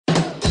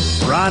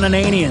Ron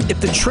Ananian. If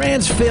the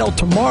trans failed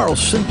tomorrow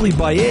simply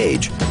by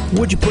age,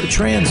 would you put a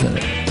trans in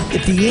it?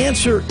 If the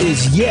answer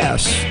is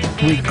yes,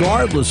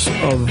 regardless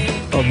of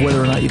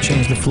whether or not you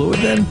change the fluid,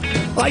 then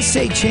I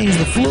say change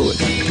the fluid.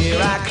 Here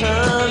I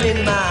come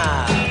in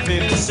my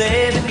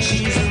 57,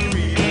 she's a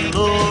real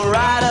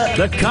lowrider.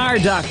 The Car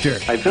Doctor.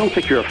 I don't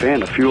think you're a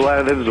fan of fuel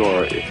additives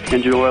or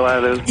engine oil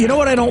additives. You know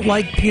what I don't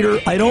like, Peter?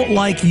 I don't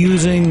like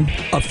using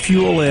a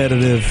fuel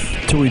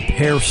additive to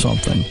repair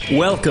something.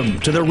 Welcome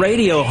to the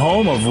radio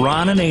home of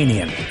Ron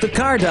Ananian, the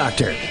Car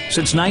Doctor.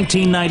 Since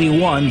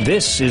 1991,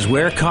 this is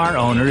where car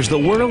owners the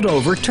world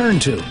over turn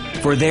to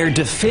for their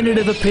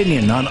definitive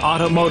opinion on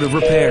automotive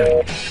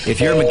repair. If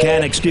your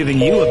mechanic's giving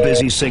you a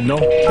busy signal,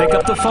 pick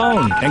up the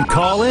phone and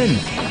call in.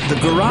 The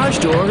garage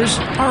doors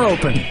are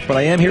open. But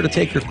I am here to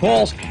take your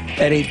calls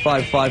at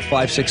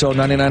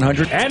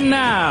 855-560-9900. And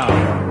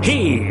now,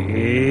 here's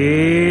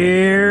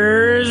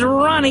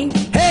Ronnie.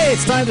 Hey,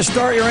 it's time to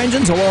start your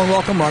engines. Hello and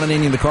welcome. Ron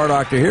Ananian, the Car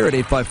Doctor, here at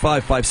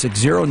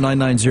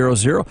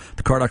 855-560-9900.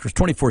 The Car Doctor's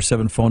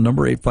 24/7 phone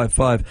number,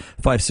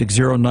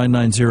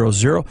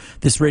 855-560-9900.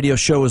 This radio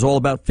show is all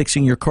about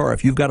fixing your car.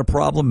 If you've got a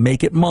problem,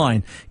 make it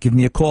mine. Give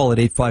me a call at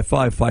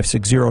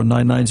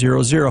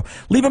 855-560-9900.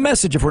 Leave a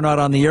message if we're not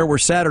on the air. We're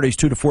Saturdays,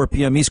 2 to 4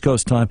 p.m. East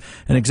Coast time.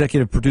 And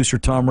executive producer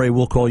Tom Ray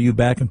will call you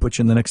back and put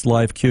you in the next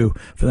live queue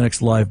for the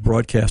next live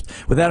broadcast.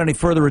 Without any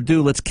further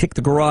ado, let's kick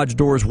the garage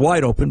doors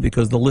wide open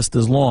because the list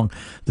is long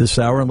this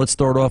hour. And let's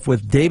start off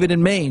with David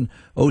in Maine,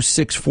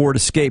 06 Ford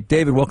Escape.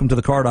 David, welcome to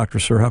the Car Doctor,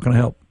 sir. How can I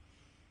help?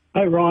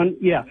 Hi, Ron.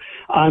 Yeah,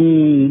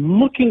 I'm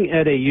looking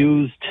at a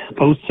used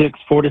 06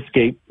 Ford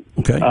Escape.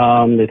 Okay.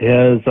 It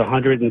has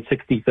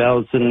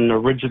 160,000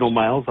 original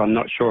miles. I'm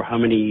not sure how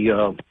many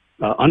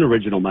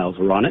unoriginal miles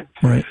are on it.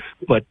 Right.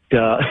 But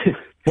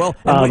well,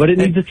 but it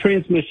needs a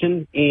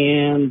transmission,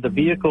 and the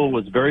vehicle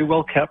was very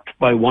well kept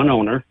by one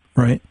owner.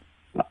 Right.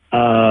 So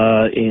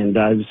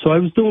I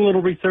was doing a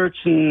little research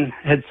and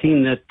had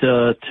seen that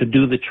to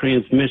do the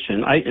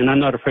transmission, I'm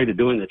not afraid of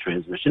doing the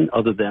transmission,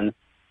 other than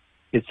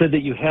it said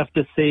that you have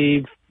to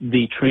save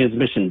the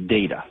transmission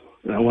data.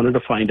 And I wanted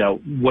to find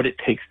out what it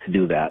takes to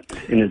do that.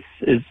 And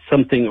it's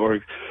something,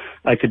 or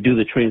I could do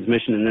the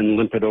transmission and then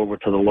limp it over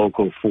to the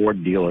local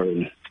Ford dealer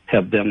and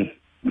have them,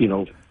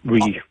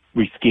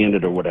 rescan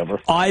it or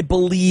whatever. I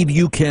believe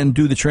you can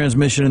do the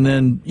transmission and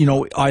then,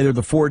 either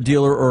the Ford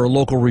dealer or a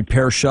local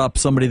repair shop,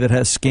 somebody that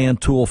has scan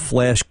tool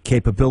flash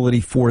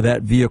capability for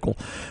that vehicle.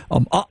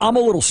 I'm a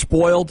little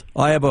spoiled.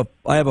 I have a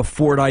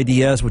Ford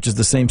IDS, which is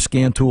the same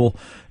scan tool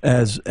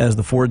as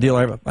the Ford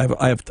dealer.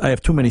 I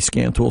have too many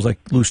scan tools. I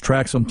lose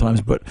track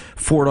sometimes, but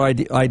Ford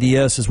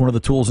IDS is one of the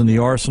tools in the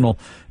arsenal.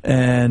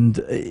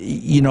 And,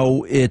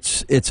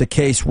 it's a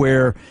case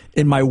where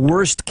in my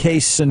worst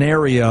case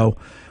scenario,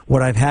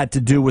 what I've had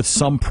to do with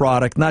some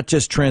product, not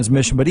just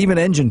transmission, but even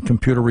engine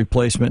computer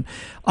replacement,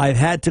 I've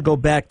had to go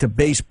back to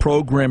base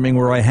programming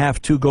where I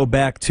have to go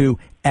back to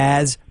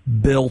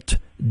as-built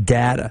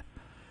data,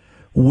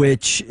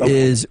 which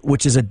is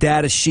a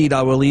data sheet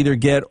I will either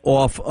get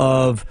off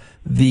of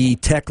the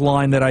tech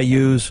line that I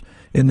use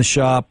in the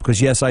shop,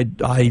 because yes, I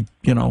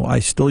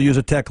still use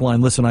a tech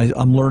line. Listen,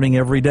 I'm learning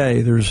every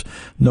day. There's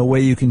no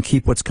way you can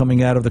keep what's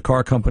coming out of the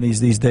car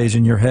companies these days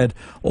in your head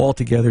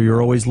altogether.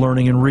 You're always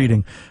learning and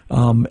reading.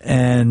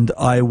 And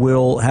I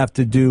will have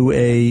to do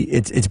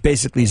it's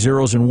basically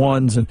zeros and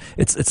ones, and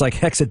it's like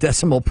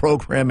hexadecimal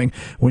programming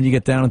when you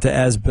get down into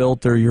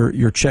as-built, or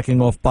you're checking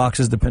off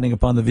boxes depending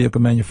upon the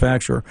vehicle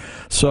manufacturer.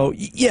 So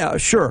yeah,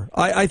 sure.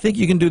 I think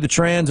you can do the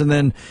trans, and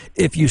then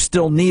if you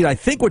still need, I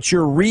think what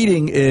you're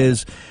reading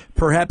is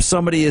perhaps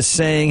somebody is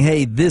saying,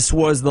 hey, this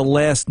was the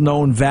last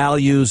known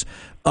values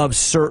of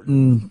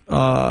certain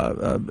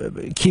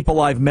keep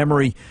alive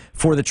memory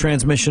for the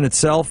transmission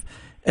itself.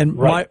 And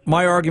right.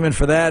 my argument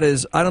for that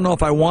is I don't know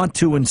if I want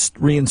to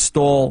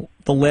reinstall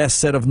the last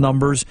set of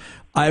numbers.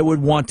 I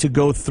would want to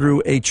go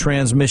through a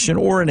transmission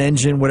or an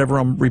engine, whatever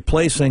I'm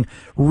replacing,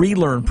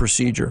 relearn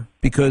procedure.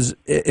 Because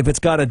if it's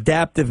got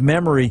adaptive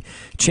memory,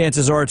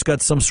 chances are it's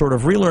got some sort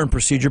of relearn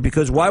procedure.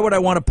 Because why would I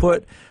want to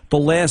put the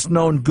last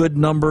known good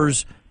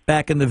numbers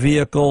back in the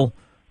vehicle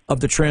of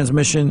the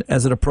transmission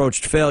as it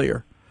approached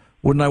failure?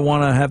 Wouldn't I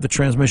want to have the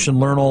transmission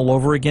learn all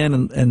over again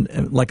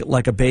and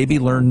like a baby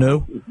learn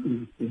new?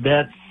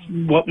 That's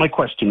what my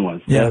question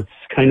was. Yeah. That's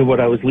kind of what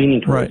I was leaning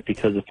towards, right.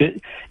 Because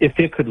if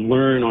it could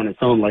learn on its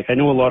own, like I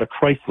know a lot of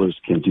Chryslers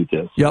can do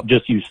this. Yep.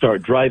 Just you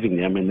start driving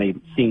them and they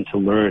seem to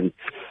learn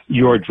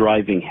your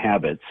driving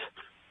habits.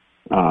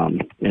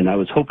 And I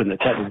was hoping that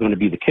was going to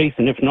be the case.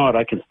 And if not,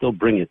 I can still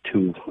bring it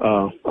to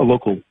a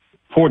local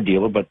Ford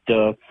dealer, but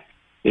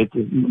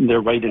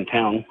they're right in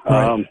town.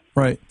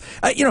 Right.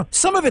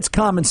 Some of it's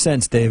common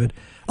sense, David.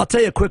 I'll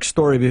tell you a quick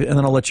story, and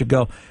then I'll let you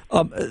go.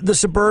 The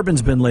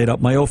Suburban's been laid up.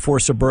 My 04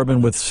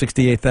 Suburban with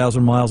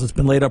 68,000 miles. It's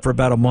been laid up for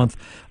about a month.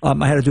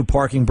 I had to do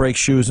parking brake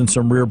shoes and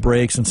some rear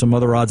brakes and some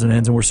other odds and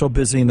ends, and we're so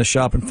busy in the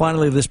shop. And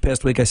finally, this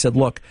past week, I said,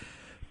 look,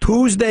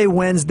 Tuesday,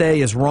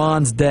 Wednesday is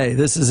Ron's day.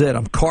 This is it.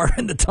 I'm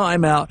carving the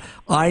time out.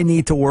 I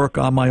need to work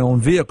on my own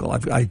vehicle.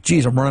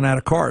 I'm running out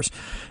of cars,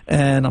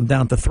 and I'm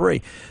down to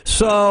 3.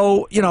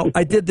 So,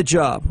 I did the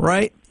job,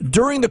 right?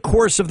 During the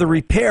course of the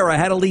repair, I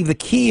had to leave the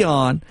key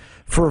on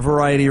for a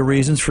variety of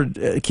reasons, for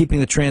keeping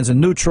the trans in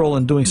neutral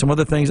and doing some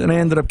other things, and I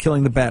ended up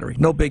killing the battery.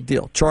 No big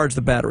deal. Charged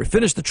the battery.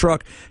 Finished the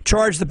truck,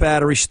 charged the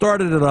battery,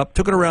 started it up,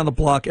 took it around the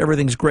block.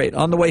 Everything's great.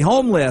 On the way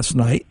home last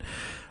night,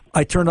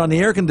 I turned on the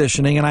air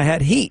conditioning, and I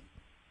had heat.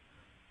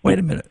 Wait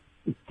a minute.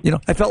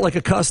 I felt like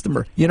a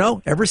customer,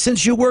 ever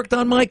since you worked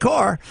on my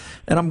car.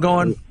 And I'm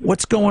going,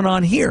 what's going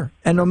on here?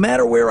 And no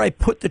matter where I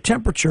put the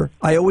temperature,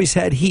 I always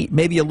had heat.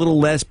 Maybe a little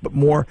less, but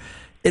more.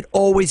 It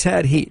always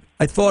had heat.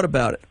 I thought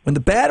about it. When the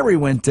battery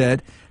went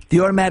dead, the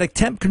automatic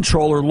temp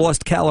controller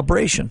lost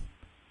calibration.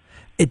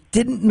 It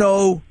didn't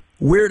know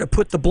where to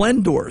put the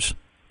blend doors.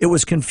 It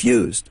was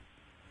confused.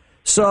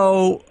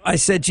 So I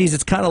said, geez,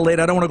 it's kind of late.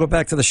 I don't want to go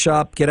back to the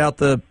shop, get out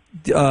the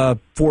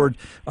Ford,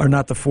 or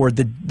not the Ford,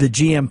 the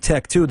GM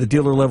Tech 2, the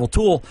dealer level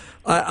tool.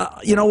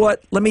 You know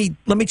what? Let me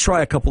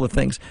try a couple of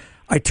things.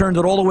 I turned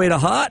it all the way to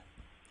hot.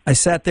 I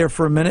sat there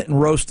for a minute and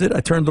roasted.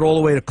 I turned it all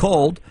the way to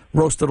cold,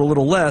 roasted a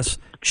little less,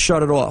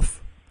 shut it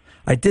off.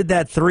 I did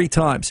that 3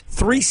 times.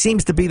 3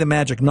 seems to be the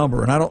magic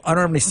number, and I don't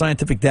have any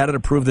scientific data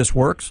to prove this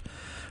works.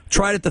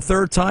 Tried it the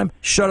 3rd time,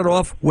 shut it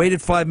off,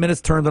 waited 5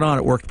 minutes, turned it on.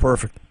 It worked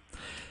perfect.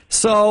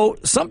 So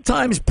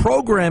sometimes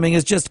programming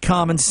is just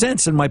common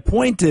sense, and my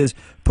point is,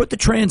 put the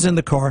trans in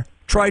the car,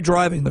 try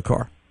driving the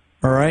car.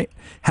 All right?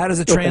 How does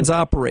the trans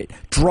operate?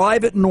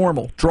 Drive it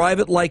normal. Drive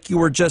it like you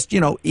were just,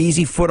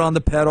 easy foot on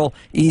the pedal,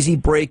 easy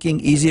braking,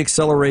 easy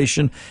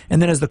acceleration.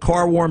 And then as the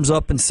car warms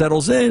up and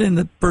settles in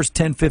the first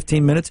 10,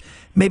 15 minutes,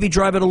 maybe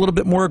drive it a little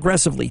bit more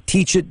aggressively.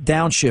 Teach it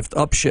downshift,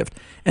 upshift.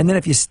 And then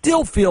if you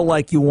still feel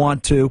like you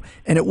want to,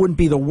 and it wouldn't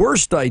be the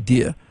worst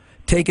idea,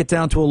 take it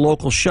down to a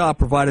local shop,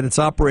 provided it's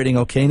operating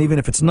okay, and even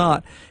if it's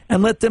not,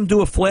 and let them do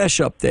a flash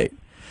update.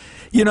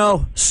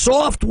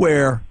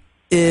 Software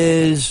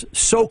is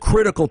so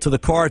critical to the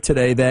car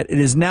today that it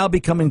is now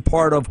becoming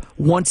part of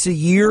once a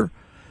year.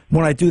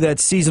 When I do that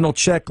seasonal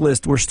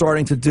checklist, we're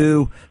starting to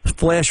do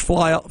flash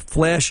file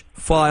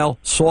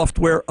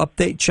software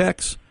update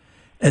checks,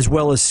 as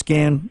well as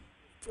scan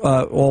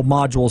all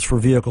modules for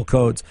vehicle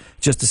codes,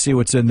 just to see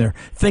what's in there.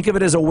 Think of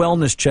it as a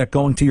wellness check,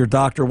 going to your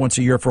doctor once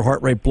a year for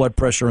heart rate, blood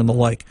pressure, and the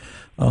like.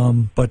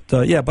 But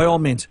by all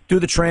means, do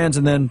the trans,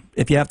 and then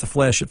if you have to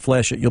flash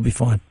it. You'll be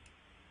fine.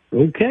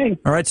 Okay.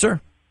 All right, sir?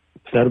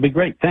 That'll be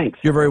great. Thanks.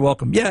 You're very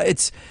welcome. Yeah,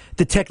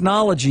 the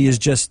technology is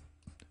just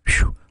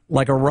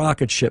like a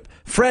rocket ship.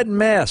 Fred in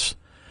Mass.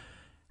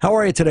 How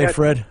are you today,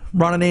 Fred?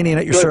 Ron Ananian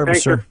at your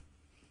service, sir.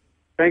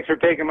 Thanks for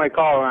taking my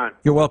call, Ron.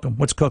 You're welcome.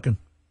 What's cooking?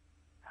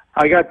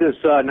 I got this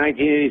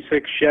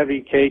 1986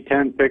 Chevy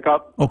K10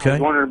 pickup. Okay. I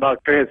was wondering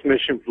about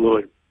transmission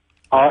fluid.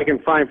 All I can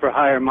find for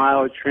higher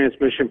mileage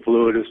transmission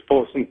fluid is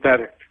full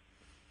synthetic.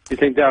 You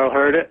think that'll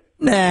hurt it?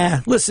 Nah.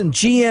 Listen,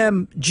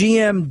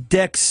 GM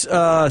Dex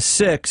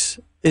 6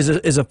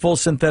 is a full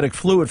synthetic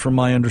fluid, from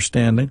my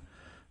understanding.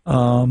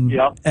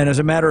 Yeah. And as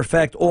a matter of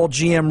fact, all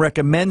GM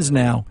recommends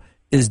now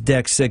is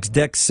Dex 6.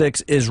 Dex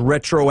 6 is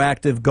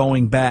retroactive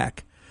going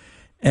back.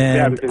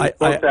 And because it's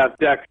supposed to have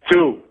Dex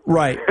 2.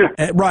 Right,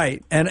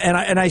 right. And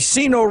I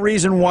see no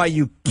reason why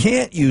you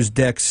can't use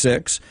Dex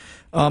 6.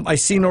 I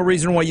see no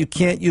reason why you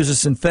can't use a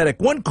synthetic.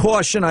 One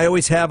caution I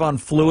always have on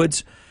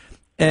fluids,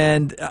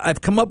 and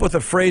I've come up with a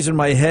phrase in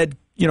my head,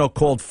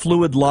 called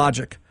fluid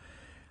logic.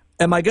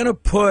 Am I going to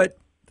put,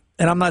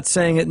 and I'm not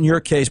saying it in your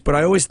case, but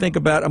I always think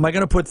about, am I going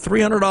to put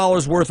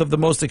 $300 worth of the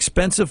most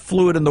expensive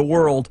fluid in the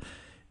world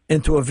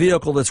into a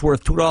vehicle that's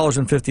worth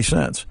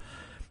 $2.50?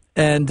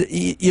 And,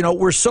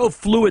 we're so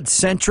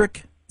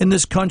fluid-centric in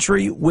this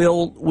country.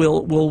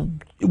 We'll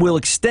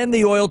extend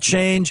the oil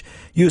change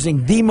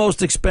using the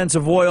most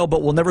expensive oil,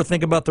 but we'll never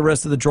think about the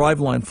rest of the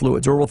driveline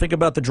fluids. Or we'll think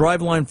about the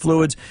driveline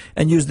fluids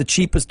and use the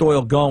cheapest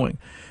oil going.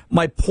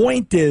 My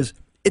point is,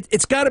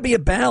 it's got to be a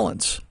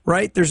balance,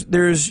 right? There's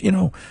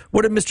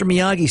what did Mr.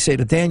 Miyagi say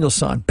to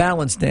Daniel-san?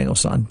 Balance,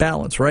 Daniel-san,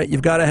 balance, right?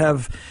 You've got to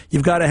have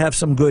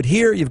some good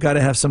here, you've got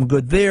to have some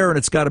good there, and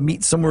it's got to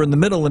meet somewhere in the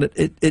middle, and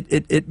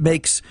it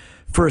makes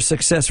for a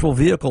successful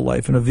vehicle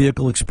life and a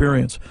vehicle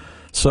experience.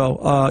 So,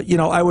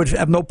 I would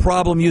have no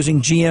problem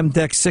using GM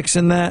Dex 6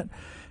 in that,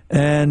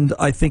 and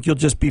I think you'll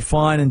just be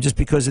fine. And just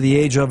because of the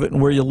age of it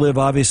and where you live,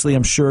 obviously,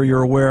 I'm sure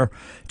you're aware,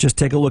 just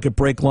take a look at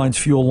brake lines,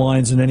 fuel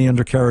lines, and any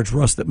undercarriage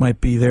rust that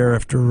might be there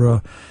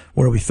after,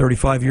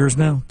 35 years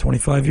now?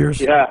 25 years?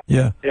 Yeah.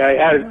 Yeah. Yeah, I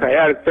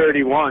had it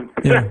 31.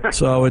 Yeah,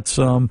 so it's,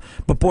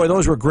 but boy,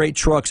 those were great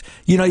trucks.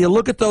 You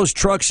look at those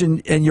trucks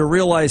and you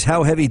realize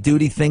how heavy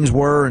duty things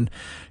were, and,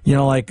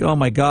 like, oh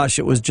my gosh,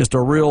 it was just a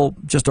real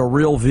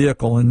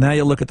vehicle. And now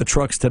you look at the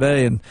trucks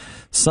today, and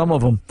some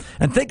of them,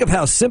 and think of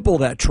how simple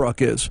that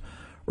truck is,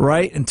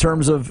 right? In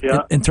terms of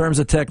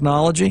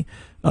technology.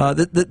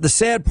 The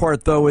sad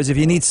part, though, is if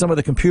you need some of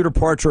the computer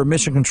parts or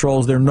emission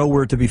controls, they're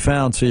nowhere to be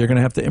found. So you're going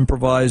to have to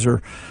improvise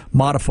or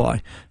modify,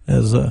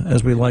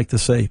 as we like to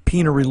say,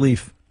 pain or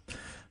relief.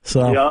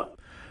 So, yeah.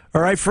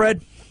 All right,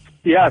 Fred.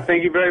 Yeah,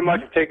 thank you very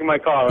much for taking my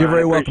call. You're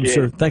very welcome,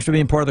 sir. Thanks for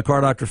being part of the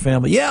Car Doctor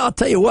family. Yeah, I'll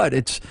tell you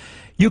what,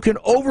 you can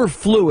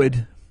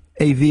overfluid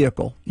a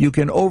vehicle. You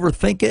can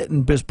overthink it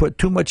and just put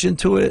too much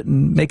into it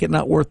and make it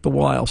not worth the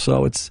while.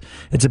 So it's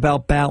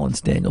about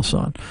balance,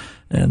 Danielson.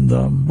 And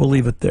we'll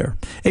leave it there.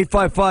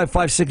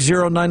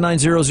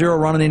 855-560-9900.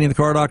 Ron Ananian, the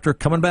Car Doctor,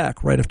 coming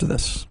back right after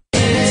this.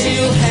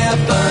 You'll have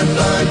fun,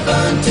 fun,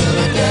 fun to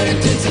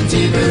Daddy Tits and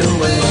T-Boo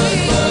away.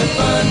 Fun,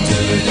 fun to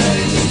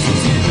Daddy Tits and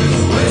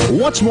T-Boo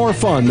away. What's more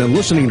fun than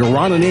listening to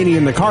Ron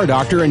Ananian, the Car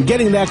Doctor, and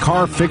getting that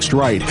car fixed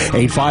right?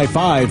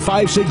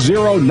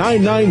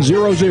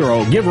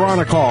 855-560-9900. Give Ron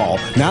a call.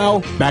 Now,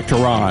 back to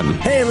Ron.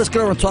 Hey, let's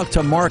go over and talk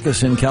to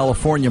Marcus in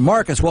California.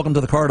 Marcus, welcome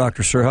to the Car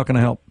Doctor, sir. How can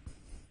I help?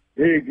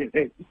 Hey,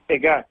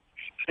 guy.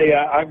 Hey,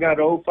 I've got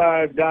an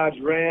 05 Dodge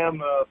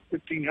Ram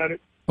 1500.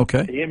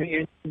 Okay. The Hemi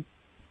engine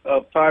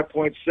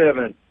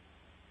 5.7.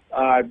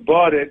 I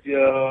bought it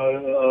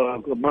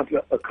a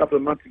couple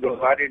of months ago.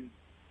 I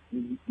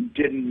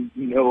didn't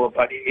know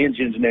about the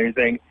engines and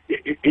everything.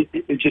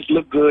 It just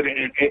looked good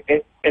and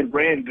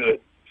ran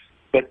good.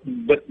 But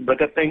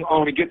that thing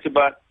only gets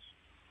about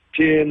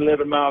 10,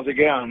 11 miles a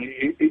gallon.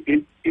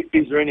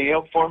 Is there any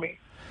help for me?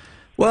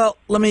 Well,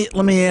 let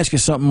me ask you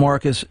something,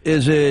 Marcus.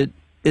 Is it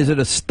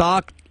a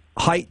stock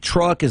height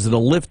truck? Is it a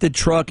lifted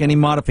truck? Any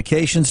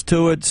modifications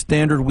to it?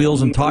 Standard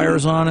wheels and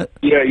tires on it?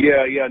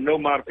 Yeah. No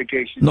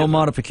modifications. No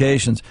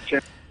modifications.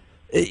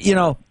 You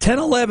know,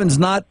 1011's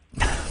not.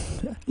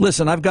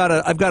 Listen, I've got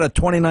a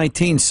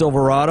 2019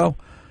 Silverado,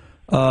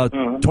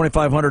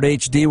 2500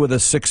 HD with a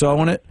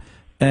 6.0 in it,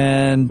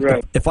 and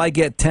if I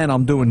get 10,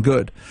 I'm doing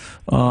good.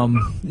 So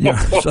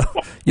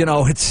you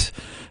know, it's.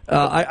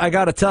 I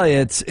got to tell you,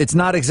 it's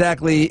not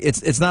exactly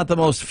it's not the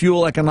most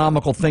fuel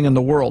economical thing in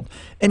the world.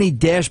 Any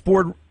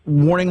dashboard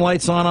warning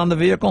lights on the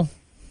vehicle?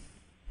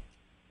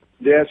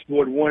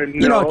 Dashboard warning.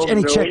 You know,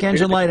 any check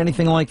engine light,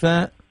 anything like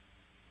that?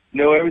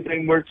 No,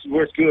 everything works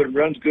good,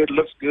 runs good,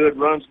 looks good,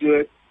 runs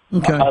good.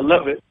 Okay, I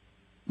love it.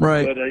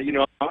 Right. But you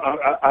know,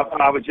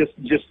 I was just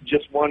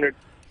wondered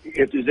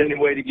if there's any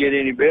way to get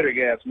any better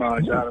gas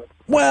mileage out of it.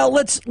 Well,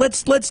 let's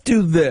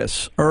do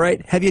this. All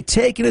right. Have you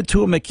taken it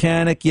to a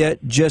mechanic yet,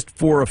 just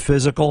for a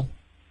physical?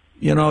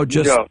 You know,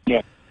 just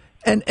no.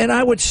 And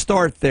I would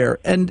start there.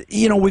 And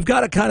you know, we've got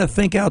to kind of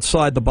think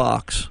outside the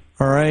box.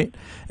 All right.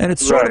 And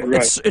it's sort of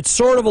it's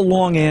sort of a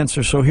long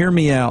answer. So hear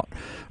me out.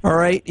 All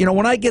right. You know,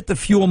 when I get the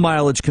fuel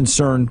mileage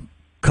concern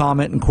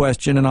comment and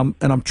question, and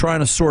I'm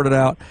trying to sort it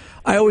out,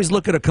 I always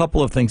look at a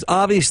couple of things.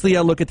 Obviously,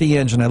 I look at the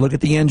engine. I look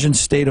at the engine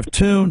state of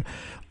tune.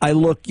 I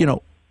look, you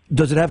know,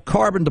 does it have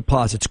carbon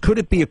deposits? Could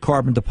it be a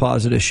carbon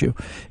deposit issue?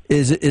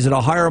 Is it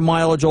a higher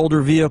mileage,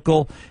 older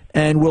vehicle?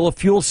 And will a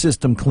fuel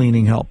system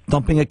cleaning help?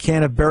 Dumping a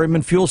can of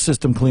Berryman fuel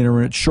system cleaner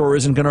in it sure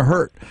isn't going to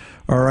hurt.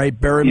 All right,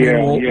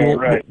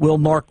 Berryman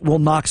will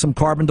knock some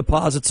carbon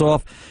deposits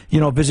off. You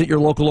know, visit your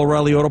local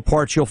O'Reilly Auto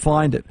Parts, you'll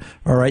find it.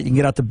 All right, you can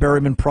get out to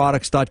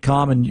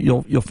BerrymanProducts.com and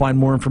you'll find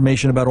more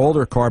information about all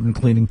their carbon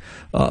cleaning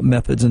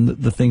methods and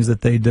the things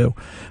that they do.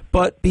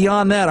 But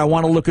beyond that, I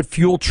want to look at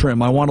fuel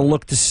trim. I want to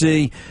look to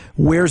see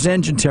where's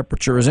engine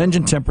temperature. Is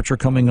engine temperature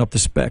coming up to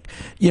spec?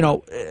 You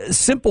know,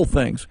 simple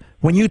things.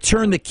 When you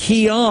turn the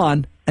key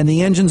on and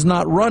the engine's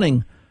not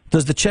running,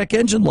 does the check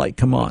engine light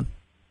come on?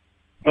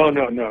 Oh,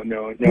 no.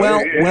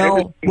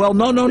 Well,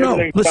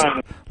 no.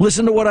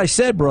 Listen to what I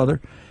said, brother.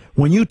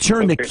 When you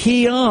turn the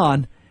key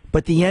on,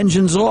 but the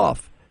engine's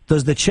off,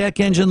 does the check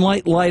engine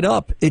light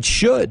up? It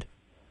should.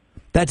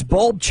 That's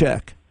bulb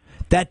check.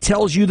 That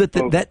tells you that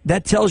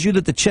that tells you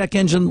that the check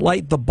engine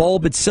light, the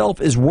bulb itself,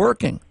 is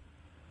working.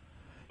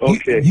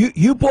 Okay.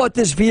 You bought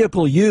this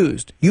vehicle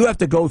used. You have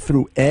to go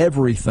through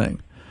everything.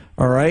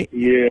 All right.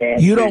 Yeah.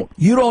 You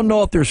don't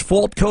know if there's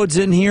fault codes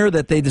in here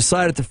that they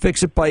decided to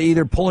fix it by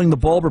either pulling the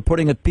bulb or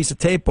putting a piece of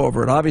tape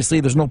over it.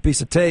 Obviously, there's no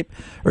piece of tape,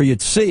 or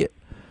you'd see it.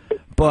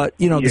 But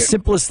you know, the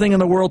simplest thing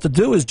in the world to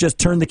do is just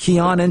turn the key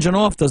on, engine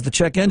off. Does the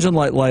check engine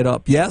light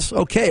up? Yes.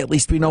 Okay. At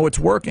least we know it's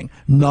working.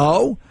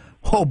 No.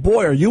 Oh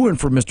boy, are you in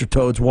for Mr.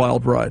 Toad's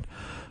wild ride?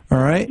 All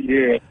right.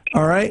 Yeah.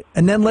 All right.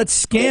 And then let's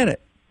scan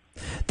it.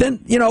 Then,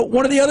 you know,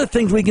 one of the other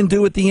things we can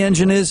do with the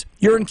engine is,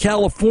 you're in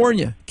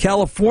California.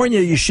 California,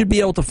 you should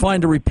be able to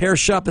find a repair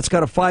shop that's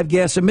got a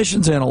 5-gas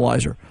emissions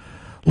analyzer.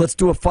 Let's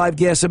do a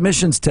 5-gas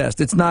emissions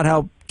test. It's not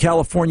how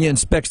California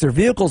inspects their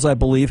vehicles, I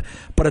believe,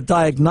 but a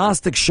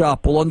diagnostic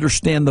shop will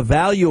understand the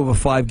value of a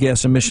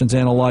 5-gas emissions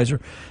analyzer,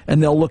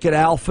 and they'll look at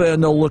alpha,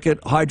 and they'll look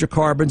at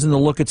hydrocarbons, and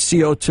they'll look at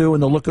CO2,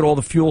 and they'll look at all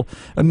the fuel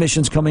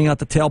emissions coming out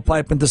the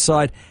tailpipe and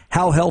decide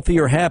how healthy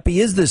or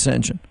happy is this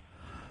engine.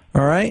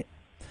 All right?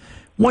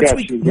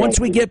 Once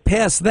we get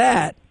past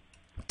that,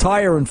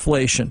 tire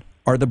inflation,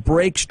 are the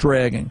brakes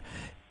dragging?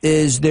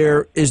 Is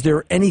there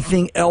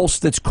anything else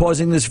that's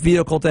causing this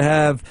vehicle to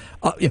have,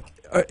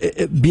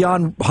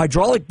 beyond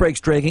hydraulic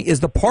brakes dragging, is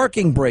the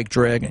parking brake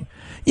dragging?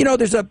 You know,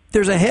 there's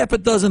a half a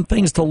dozen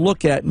things to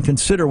look at and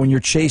consider when you're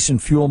chasing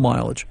fuel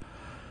mileage.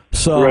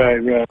 So,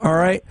 right. All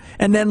right,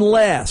 and then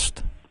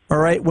last, all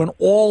right, when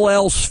all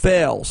else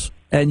fails,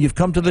 and you've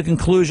come to the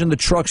conclusion the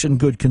truck's in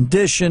good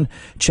condition,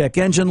 check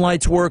engine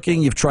lights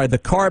working, you've tried the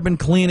carbon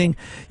cleaning,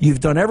 you've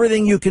done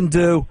everything you can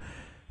do,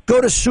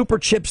 go to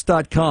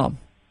superchips.com.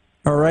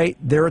 All right?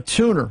 They're a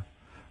tuner.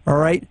 All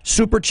right?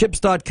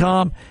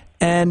 Superchips.com.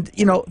 And,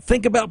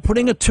 think about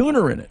putting a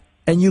tuner in it.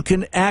 And you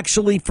can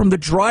actually, from the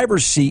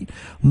driver's seat,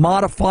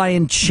 modify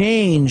and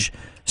change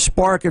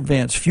spark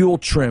advance, fuel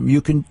trim.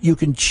 You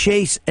can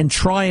chase and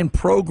try and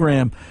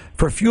program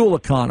for fuel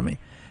economy.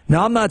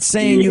 Now, I'm not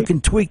saying you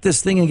can tweak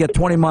this thing and get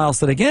 20 miles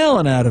to the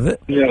gallon out of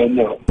it. Yeah,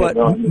 no.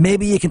 But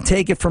maybe you can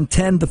take it from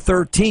 10 to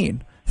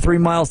 13. 3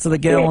 miles to the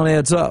gallon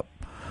adds up.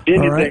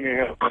 Anything all right?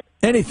 will help.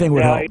 Anything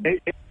would help. Let me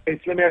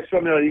ask you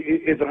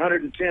something. Is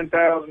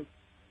 110,000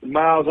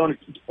 miles on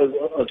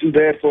too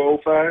bad for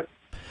 05?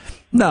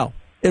 No.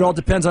 It all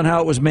depends on how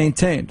it was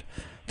maintained.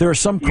 There are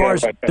some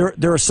cars,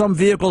 there are some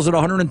vehicles at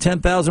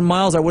 110,000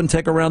 miles I wouldn't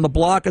take around the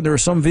block, and there are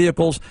some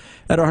vehicles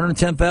at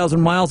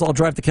 110,000 miles I'll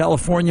drive to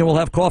California and we'll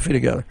have coffee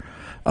together.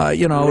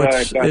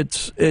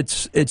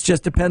 It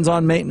just depends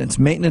on maintenance.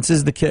 Maintenance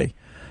is the key.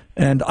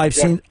 And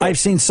I've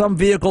seen some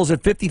vehicles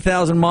at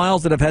 50,000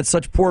 miles that have had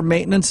such poor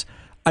maintenance,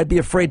 I'd be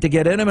afraid to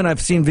get in them, and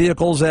I've seen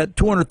vehicles at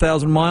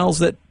 200,000 miles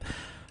that,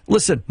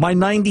 listen, my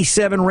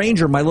 97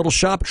 Ranger, my little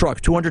shop truck,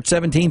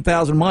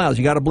 217,000 miles,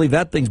 you got to believe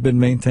that thing's been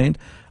maintained.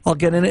 I'll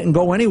get in it and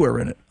go anywhere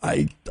in it.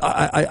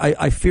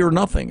 I fear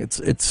nothing.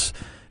 It's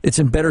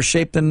in better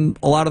shape than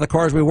a lot of the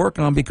cars we work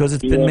on because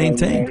it's been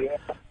maintained.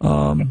 I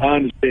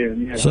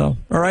understand. Yeah. So,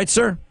 all right,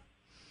 sir.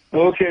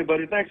 Okay,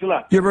 buddy. Thanks a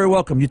lot. You're very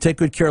welcome. You take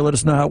good care. Let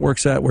us know how it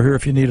works out. We're here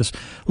if you need us.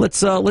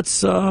 Let's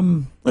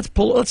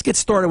get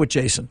started with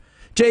Jason.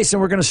 Jason,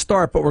 we're going to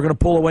start, but we're going to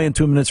pull away in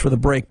 2 minutes for the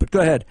break. But go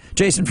ahead.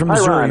 Jason from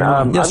Missouri. Hi,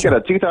 Ron. Yes, I've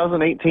got a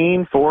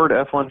 2018 Ford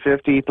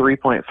F-150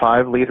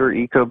 3.5-liter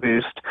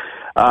EcoBoost.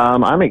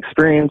 I'm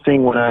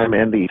experiencing when I'm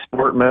in the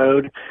sport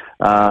mode,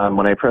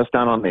 when I press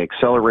down on the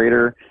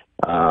accelerator,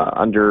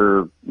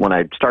 when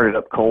I start it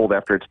up cold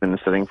after it's been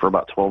sitting for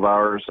about 12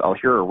 hours, I'll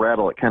hear a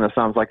rattle. It kind of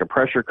sounds like a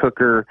pressure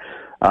cooker,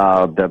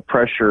 the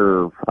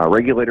pressure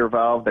regulator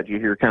valve that you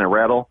hear kind of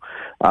rattle.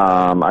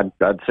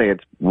 I'd say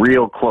it's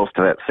real close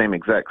to that same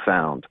exact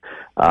sound.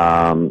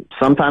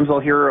 Sometimes I'll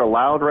hear a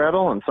loud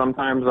rattle, and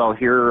sometimes I'll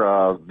hear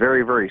a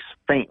very, very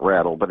faint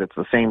rattle, but it's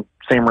the same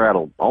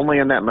rattle, only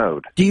in that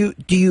mode. Do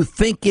you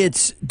think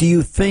it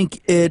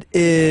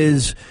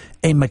is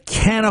a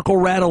mechanical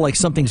rattle, like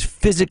something's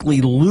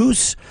physically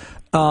loose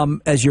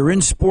as you're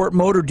in sport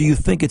mode, or do you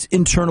think it's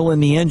internal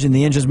in the engine?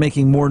 The engine's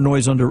making more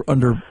noise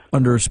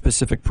under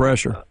specific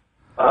pressure.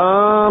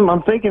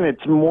 I'm thinking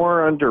it's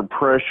more under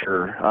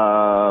pressure.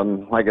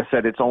 Like I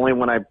said, it's only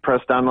when I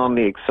press down on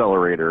the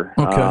accelerator.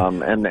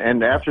 Okay.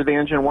 And after the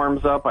engine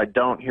warms up, I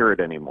don't hear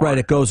it anymore. Right,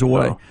 it goes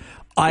away. So,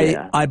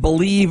 I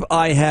believe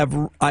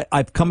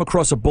I've come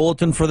across a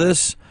bulletin for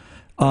this.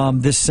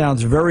 This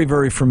sounds very,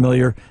 very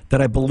familiar,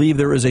 that I believe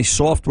there is a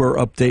software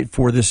update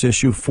for this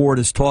issue. Ford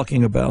is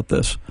talking about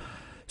this.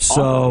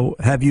 So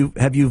have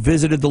you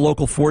visited the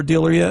local Ford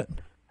dealer yet?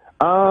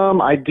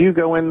 I do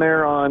go in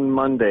there on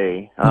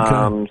Monday,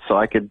 so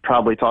I could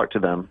probably talk to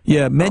them.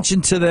 Yeah,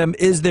 mention to them,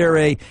 is there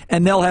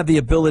and they'll have the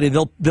ability,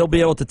 they'll be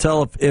able to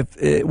tell if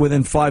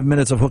within 5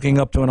 minutes of hooking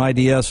up to an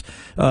IDS,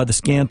 the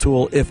scan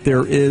tool, if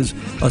there is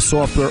a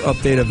software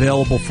update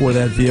available for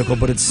that vehicle.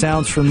 But it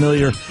sounds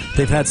familiar.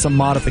 They've had some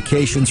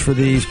modifications for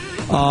these.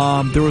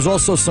 There was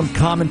also some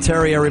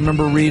commentary I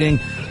remember reading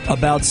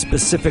about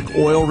specific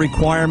oil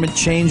requirement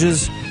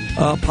changes,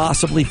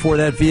 possibly for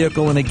that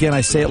vehicle. And again, I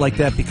say it like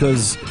that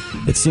because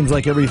it seems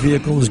like every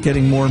vehicle is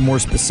getting more and more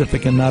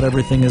specific, and not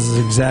everything is as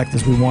exact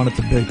as we want it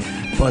to be.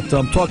 But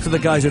talk to the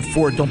guys at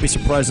Ford. Don't be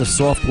surprised if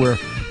software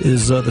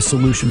is the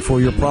solution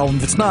for your problem.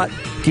 If it's not,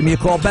 give me a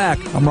call back.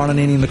 I'm Ron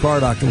Ananian, the Car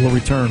Doctor. We'll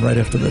return right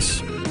after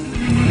this.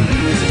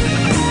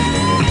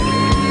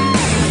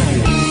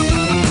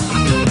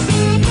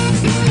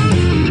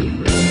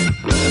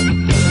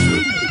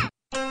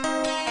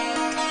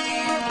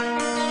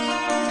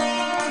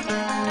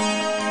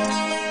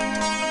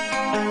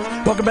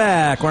 Welcome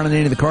back. Ron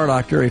Ananian, the Car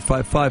Doctor,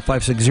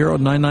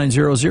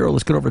 855-560-9900.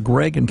 Let's get over to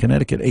Greg in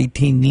Connecticut,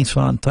 18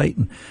 Nissan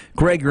Titan.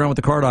 Greg, you're on with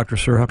the Car Doctor,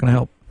 sir. How can I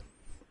help?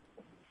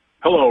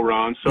 Hello,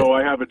 Ron. So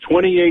I have a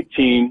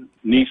 2018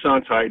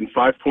 Nissan Titan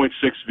 5.6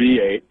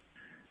 V8.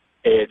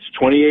 It's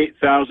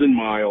 28,000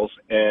 miles,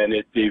 and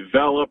it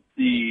developed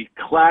the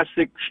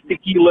classic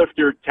sticky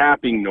lifter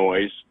tapping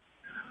noise,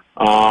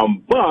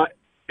 but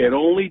it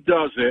only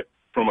does it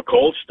from a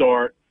cold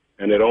start,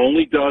 and it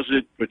only does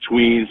it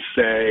between,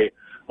 say,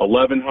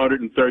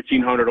 1,100 and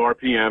 1,300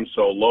 RPM,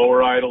 so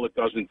lower idle, it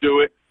doesn't do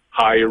it.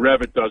 Higher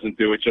rev, it doesn't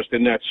do it. Just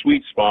in that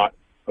sweet spot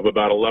of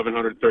about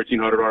 1,100,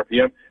 1,300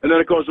 RPM, and then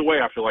it goes away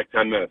after like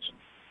 10 minutes.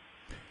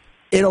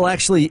 It'll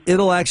actually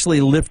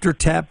lift or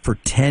tap for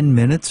 10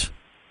 minutes?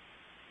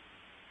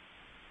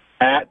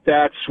 At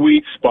that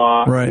sweet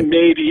spot, right.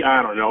 Maybe,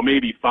 I don't know,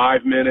 maybe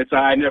 5 minutes.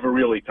 I never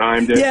really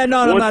timed it. Yeah,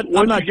 no, once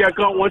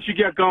you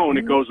get going,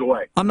 it goes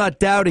away. I'm not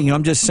doubting you.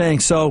 I'm just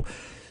saying, so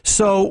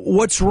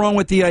what's wrong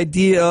with the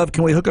idea of,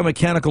 can we hook a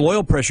mechanical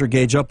oil pressure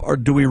gauge up, or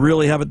do we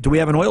have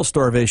an oil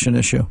starvation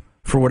issue?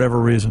 for whatever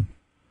reason.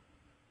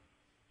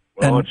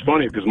 Well, it's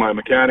funny because my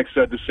mechanic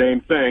said the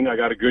same thing. I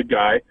got a good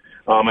guy.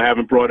 I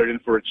haven't brought it in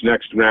for its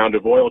next round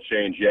of oil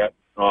change yet.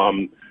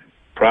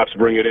 Perhaps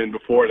bring it in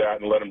before that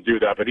and let him do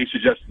that. But he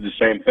suggested the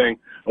same thing.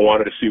 I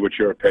wanted to see what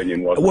your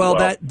opinion was.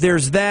 Well,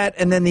 there's that,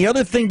 and then the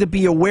other thing to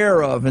be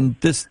aware of, and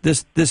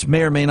this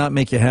may or may not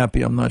make you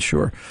happy, I'm not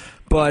sure.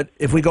 But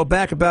if we go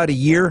back about a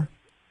year,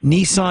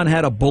 Nissan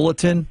had a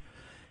bulletin,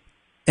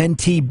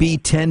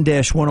 NTB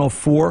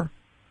 10-104,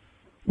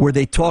 where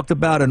they talked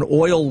about an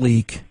oil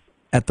leak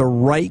at the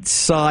right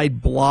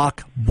side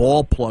block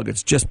ball plug.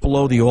 It's just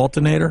below the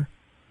alternator.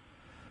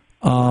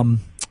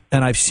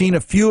 And I've seen a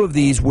few of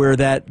these where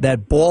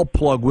that ball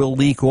plug will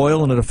leak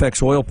oil and it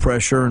affects oil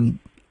pressure. And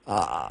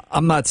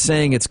I'm not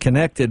saying it's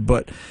connected,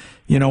 but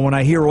when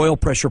I hear oil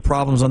pressure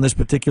problems on this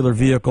particular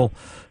vehicle,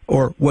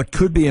 or what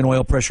could be an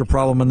oil pressure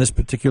problem on this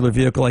particular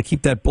vehicle, I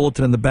keep that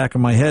bulletin in the back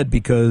of my head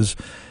because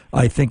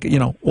I think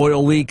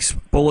oil leaks,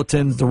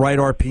 bulletin, the right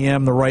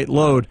RPM, the right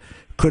load.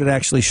 Could it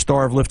actually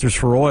starve lifters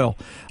for oil?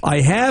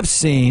 I have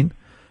seen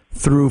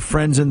through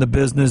friends in the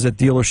business at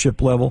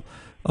dealership level.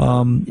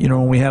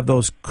 When we have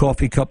those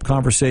coffee cup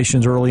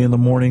conversations early in the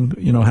morning,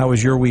 how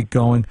is your week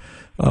going?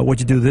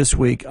 What'd you do this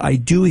week? I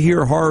do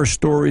hear horror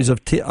stories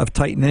of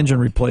Titan engine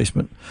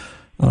replacement,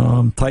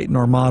 Titan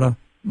Armada.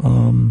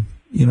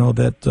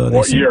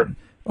 What year?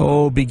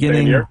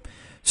 Beginning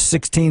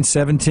 16,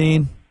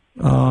 17,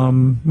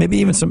 maybe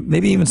even some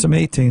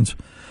 18s,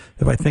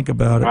 if I think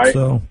about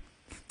it.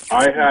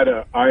 I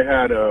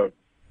had a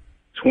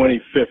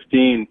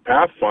 2015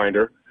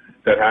 Pathfinder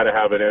that had to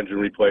have an engine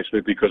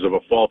replacement because of a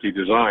faulty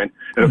design.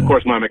 And, of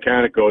course, my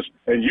mechanic goes,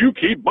 and you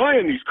keep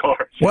buying these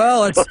cars.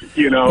 Well,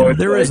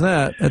 there is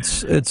like, that.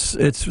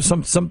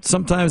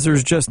 Sometimes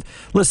there's just,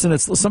 listen,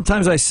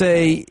 sometimes I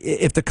say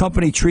if the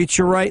company treats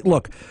you right,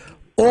 look,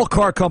 all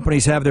car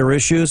companies have their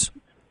issues,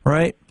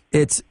 right?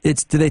 It's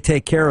do they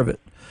take care of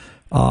it?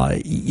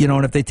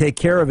 And if they take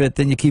care of it,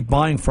 then you keep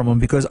buying from them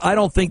because I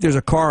don't think there's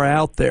a car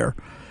out there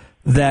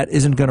that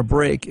isn't going to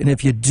break. And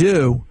if you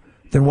do,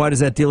 then why does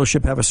that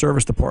dealership have a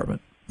service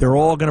department? They're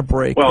all going to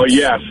break. Well,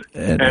 yes,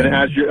 and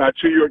as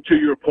to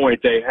your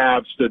point, they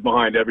have stood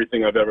behind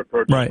everything I've ever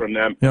purchased from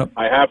them. Yep.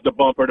 I have the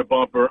bumper to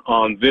bumper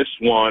on this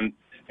one,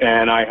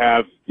 and I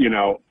have,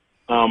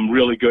 I'm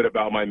really good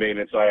about my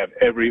maintenance. I have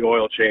every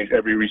oil change,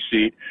 every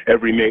receipt,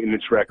 every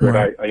maintenance record.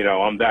 Right.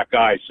 I'm that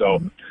guy.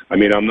 So,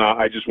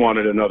 I just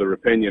wanted another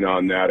opinion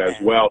on that as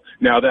well.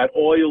 Now, that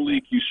oil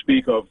leak you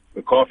speak of,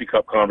 the coffee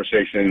cup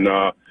conversation,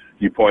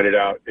 you pointed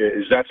out,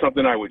 is that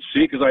something I would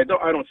see? Because I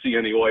don't see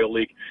any oil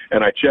leak,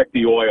 and I check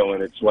the oil,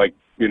 and it's like,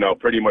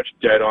 pretty much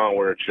dead on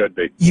where it should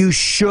be. You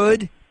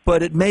should,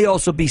 but it may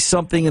also be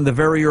something in the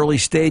very early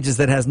stages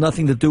that has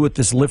nothing to do with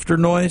this lifter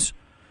noise.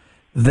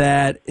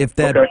 That if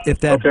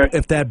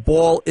that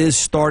ball is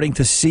starting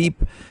to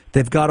seep,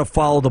 they've got to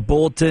follow the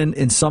bulletin.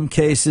 In some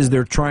cases,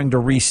 they're trying to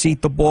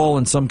reseat the ball.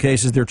 In some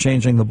cases, they're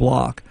changing the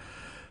block.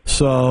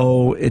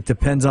 So it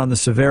depends on the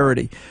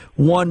severity.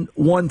 One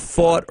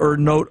thought or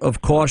note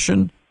of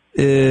caution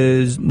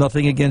is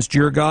nothing against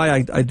your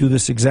guy. I do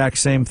this exact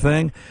same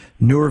thing.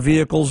 Newer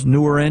vehicles,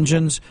 newer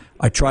engines,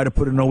 I try to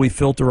put an OE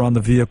filter on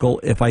the vehicle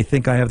if I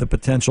think I have the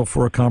potential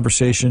for a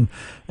conversation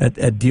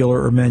at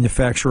dealer or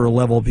manufacturer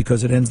level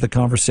because it ends the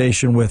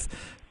conversation with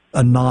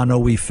a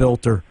non-OE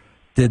filter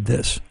did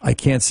this. I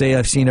can't say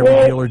I've seen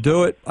every dealer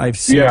do it. I've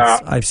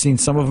seen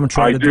some of them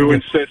try to do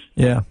it.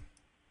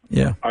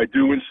 Yeah. I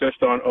do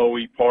insist on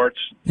OE parts,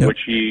 which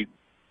he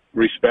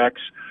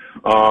respects.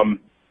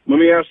 Let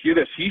me ask you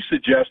this. He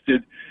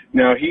suggested,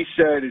 now he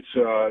said it's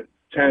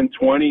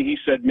 1020. He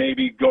said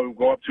maybe go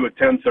up to a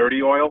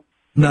 1030 oil.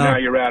 No. Now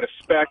you're out of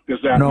spec. Does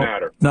that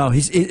matter? No,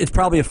 it's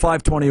probably a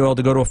 520 oil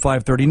to go to a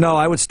 530. No,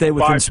 I would stay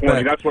within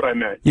 520, spec. That's what I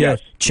meant. Yeah,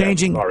 yes.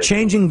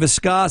 Changing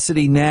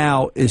viscosity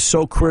now is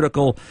so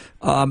critical,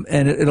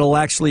 and it'll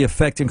actually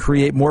affect and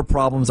create more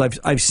problems.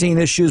 I've seen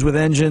issues with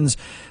engines,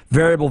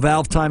 variable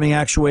valve timing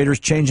actuators.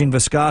 Changing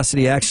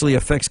viscosity actually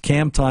affects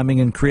cam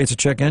timing and creates a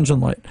check engine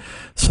light.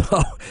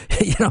 So,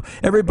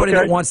 everybody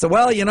that wants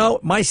to,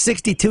 my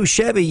 62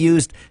 Chevy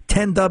used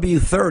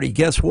 10W30.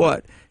 Guess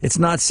what? It's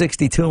not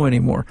 62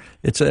 anymore.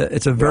 It's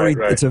a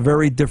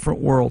very different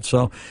world.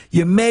 So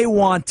you may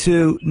want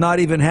to not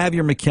even have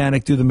your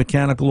mechanic do the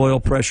mechanical oil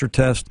pressure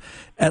test.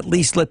 At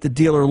least let the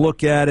dealer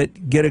look at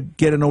it, get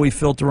an OE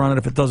filter on it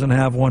if it doesn't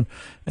have one,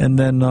 and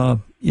then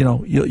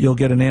you'll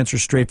get an answer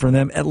straight from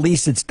them. At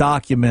least it's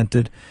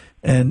documented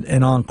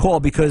and on call,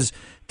 because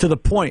to the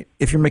point,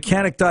 if your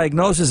mechanic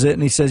diagnoses it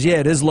and he says, yeah,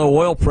 it is low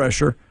oil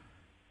pressure,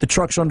 the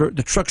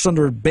truck's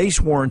under base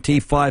warranty,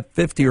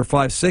 550 or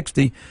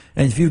 560,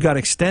 and if you've got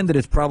extended,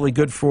 it's probably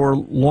good for a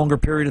longer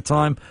period of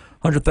time,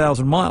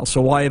 100,000 miles.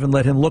 So why even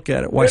let him look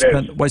at it? Why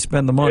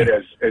spend the money? It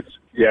is.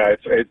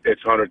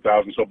 It's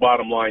 100,000. So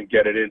bottom line,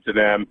 get it into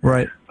them.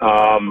 Right.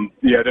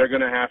 They're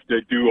going to have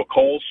to do a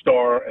cold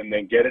start and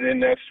then get it in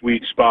that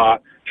sweet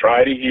spot.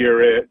 Try to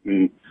hear it,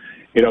 and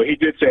he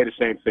did say the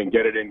same thing: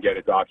 get it in, get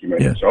it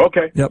documented. Yeah. So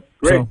okay. Yep.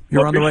 Great. So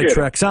you're on the right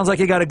track. Sounds like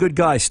you got a good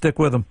guy. Stick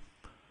with him.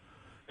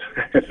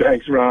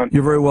 Thanks, Ron.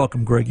 You're very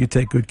welcome, Greg. You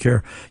take good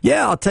care.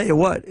 Yeah, I'll tell you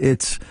what.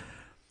 It's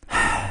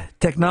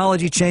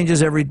technology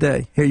changes every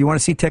day. Here, you want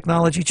to see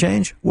technology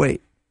change?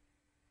 Wait.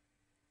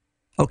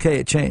 Okay,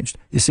 it changed.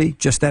 You see,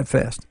 just that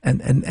fast.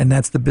 And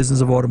that's the business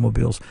of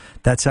automobiles.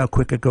 That's how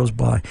quick it goes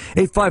by.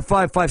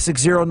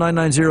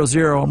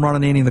 855-560-9900. I'm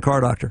Ron Ananian, the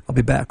Car Doctor. I'll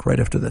be back right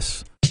after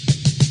this.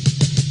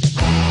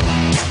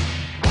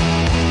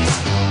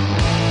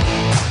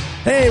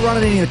 Hey,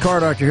 Ron Ananian, the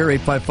Car Doctor here,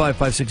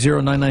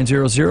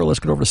 855-560-9900. Let's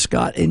get over to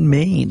Scott in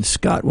Maine.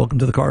 Scott, welcome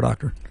to the Car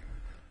Doctor.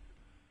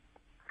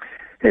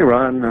 Hey,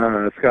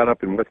 Ron. Scott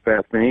up in West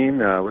Bath, Maine.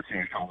 Listening to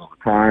your show all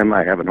the time.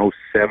 I have an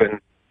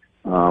 07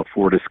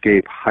 Ford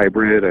Escape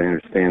Hybrid. I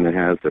understand it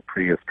has a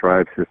Prius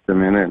drive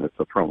system in it, and it's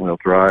a front-wheel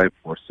drive,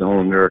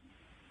 4-cylinder.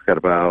 It's got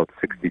about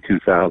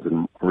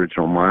 62,000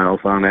 original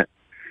miles on it.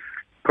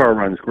 Car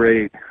runs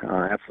great,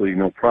 absolutely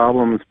no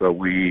problems, but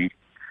we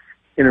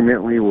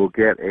intermittently will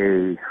get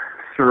a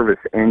service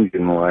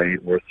engine light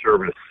or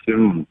service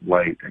soon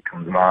light that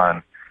comes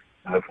on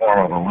in the form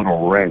of a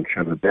little wrench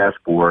on the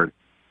dashboard.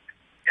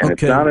 And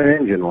It's not an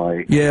engine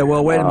light. Yeah,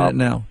 well, wait a minute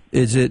now.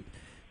 Is it...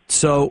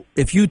 So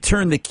if you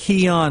turn the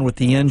key on with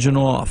the engine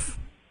off,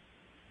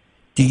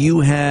 do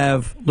you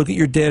have, look at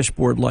your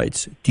dashboard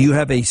lights, do you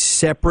have a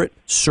separate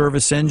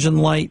service engine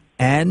light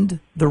and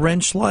the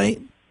wrench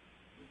light?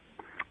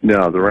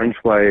 No, the wrench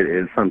light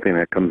is something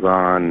that comes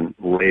on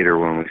later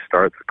when we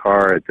start the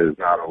car. It does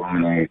not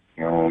illuminate,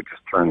 we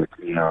just turn the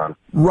key on.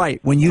 Right.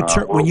 When you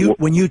turn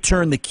when you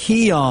turn the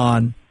key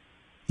on,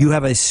 you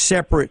have a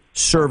separate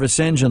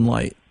service engine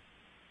light.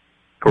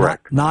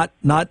 Correct. Not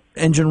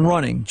engine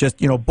running, just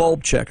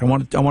bulb check. I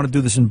want to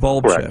do this in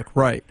bulb check.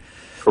 Right.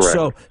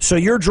 Correct. So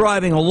you're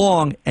driving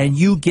along and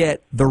you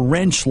get the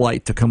wrench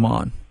light to come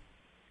on.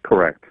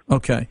 Correct.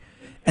 Okay.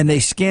 And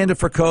they scanned it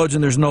for codes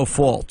and there's no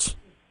faults.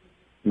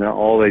 No,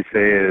 all they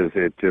say is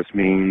it just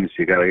means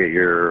you got to get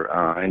your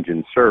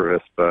engine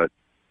serviced, but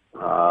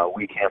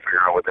we can't figure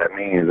out what that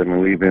means. I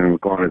mean, we've been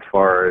going as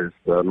far as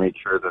make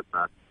sure that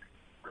the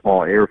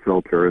small air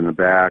filter in the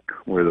back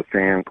where the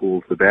fan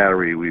cools the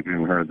battery, we've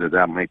even heard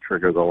that might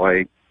trigger the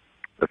light.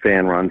 The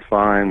fan runs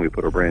fine. We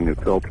put a brand new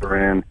filter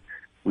in.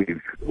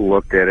 We've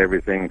looked at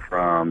everything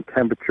from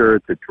temperature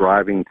to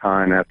driving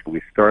time after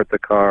we start the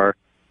car.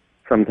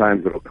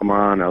 Sometimes it'll come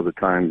on, other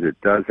times it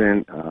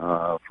doesn't.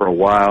 For a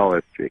while,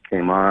 if it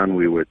came on,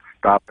 we would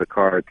stop the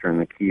car, turn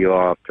the key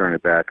off, turn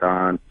it back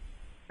on,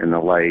 and the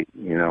light,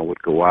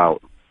 would go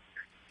out.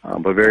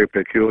 But very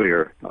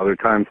peculiar. Other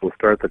times we'll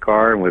start the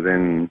car, and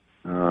within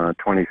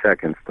 20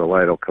 seconds, the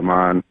light will come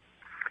on.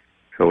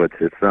 So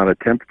it's not a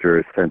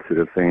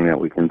temperature-sensitive thing that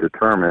we can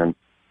determine.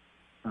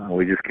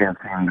 We just can't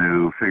seem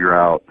to figure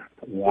out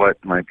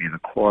what might be the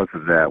cause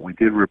of that. We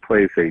did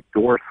replace a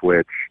door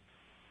switch.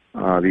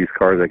 These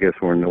cars, I guess,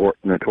 were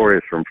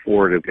notorious from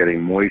Ford of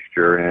getting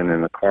moisture in,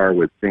 and the car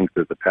would think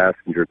that the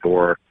passenger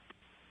door,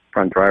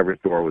 front driver's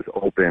door, was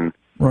open.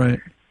 Right.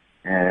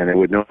 And it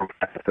would know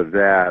of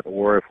that.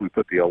 Or if we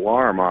put the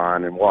alarm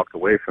on and walked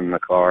away from the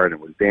car and it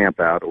was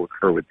damp out, it would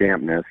occur with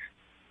dampness.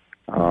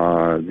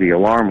 The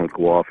alarm would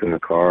go off in the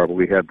car, but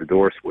we had the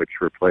door switch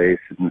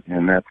replaced,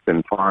 and that's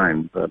been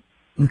fine. But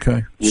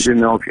okay. We didn't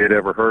know if you had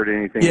ever heard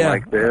anything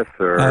like this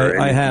or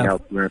anything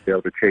else we weren't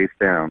able to chase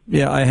down.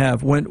 Yeah, I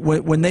have.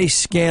 When they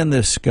scan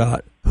this,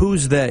 Scott,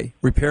 who's they?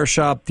 Repair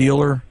shop,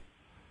 dealer?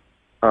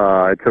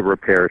 It's a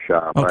repair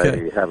shop.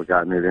 Okay. I haven't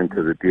gotten it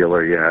into the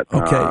dealer yet.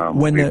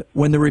 Okay.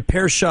 When the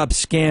repair shop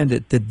scanned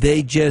it, did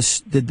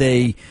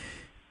they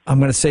I'm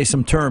going to say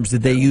some terms,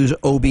 did they use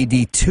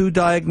OBD2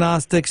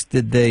 diagnostics?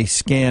 Did they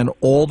scan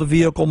all the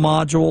vehicle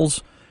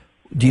modules?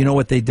 Do you know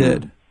what they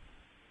did?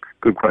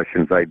 Good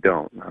questions. I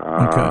don't.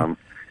 Okay.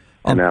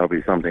 And that'll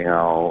be something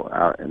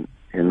I'll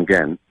and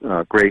again,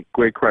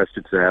 great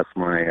questions to ask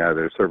my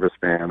either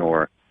serviceman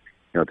or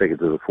take it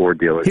to the Ford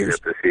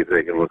dealership to see if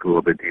they can look a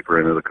little bit deeper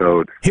into the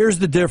code. Here's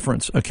the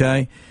difference,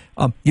 okay?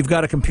 You've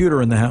got a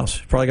computer in the house.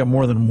 You've probably got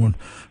more than one,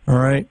 all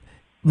right?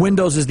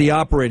 Windows is the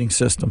operating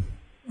system,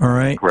 all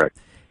right? Correct.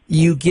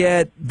 You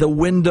get the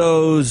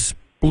Windows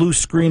blue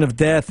screen of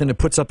death, and it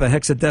puts up a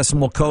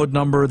hexadecimal code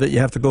number that you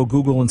have to go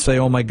Google and say,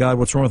 oh, my God,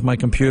 what's wrong with my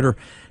computer?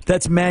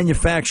 That's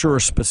manufacturer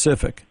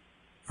specific,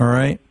 all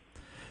right?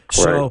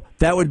 So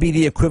that would be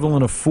the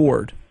equivalent of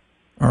Ford,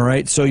 all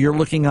right? So you're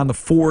looking on the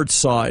Ford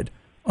side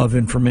of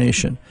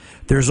information.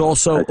 There's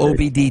also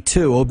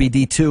OBD2.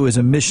 OBD2 is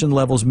emission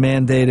levels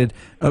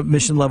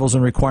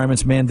and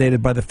requirements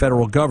mandated by the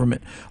federal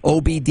government.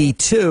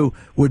 OBD2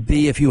 would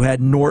be if you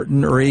had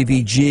Norton or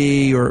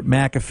AVG or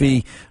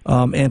McAfee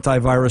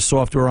antivirus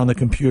software on the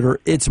computer.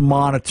 It's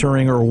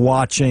monitoring or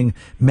watching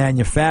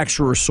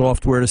manufacturer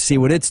software to see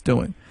what it's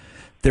doing.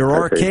 There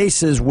are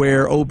cases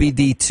where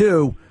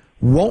OBD2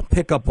 won't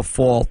pick up a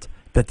fault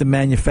that the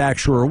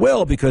manufacturer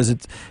will, because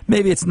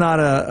maybe it's not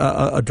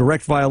a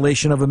direct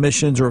violation of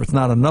emissions, or if it's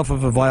not enough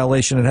of a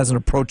violation, it hasn't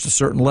approached a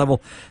certain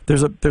level.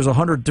 There's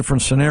 100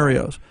 different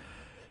scenarios.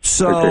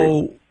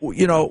 So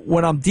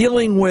when I'm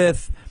dealing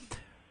with,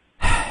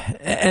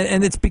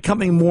 and it's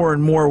becoming more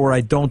and more where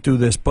I don't do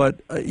this, but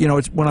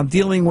it's when I'm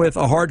dealing with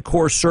a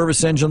hardcore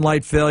service engine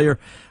light failure,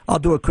 I'll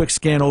do a quick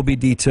scan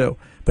OBD2.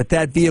 But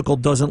that vehicle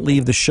doesn't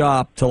leave the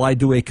shop till I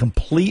do a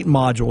complete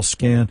module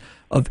scan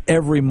of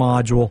every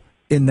module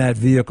in that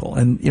vehicle.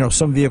 And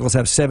some vehicles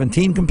have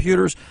 17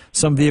 computers,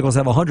 some vehicles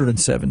have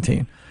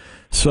 117.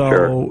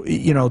 So,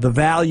 the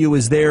value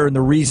is there and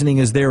the reasoning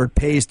is there. It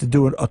pays to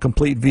do a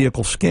complete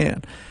vehicle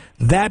scan.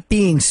 That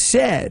being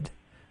said,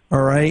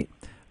 all right,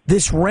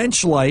 this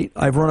wrench light,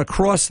 I've run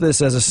across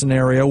this as a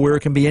scenario where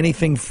it can be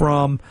anything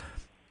from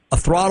a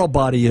throttle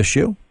body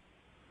issue,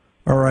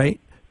 all right,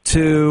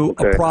 to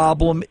a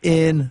problem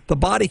in the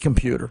body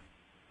computer.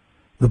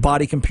 The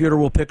body computer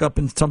will pick up,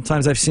 and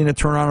sometimes I've seen it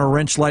turn on a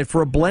wrench light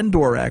for a blend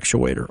door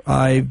actuator.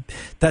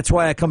 That's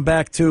why I come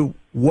back to,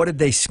 what did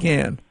they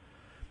scan?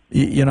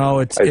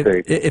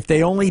 If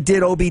they only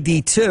did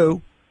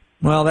OBD2,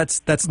 well,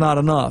 that's not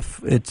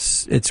enough.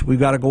 We've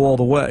got to go all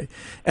the way.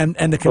 And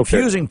the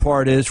confusing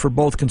part is, for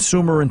both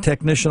consumer and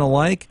technician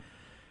alike,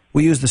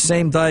 we use the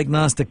same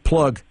diagnostic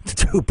plug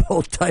to do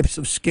both types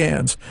of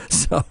scans.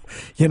 So,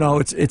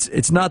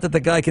 it's not that the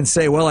guy can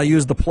say, well, I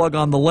used the plug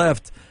on the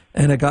left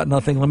and it got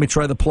nothing. Let me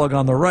try the plug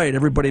on the right.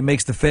 Everybody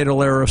makes the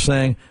fatal error of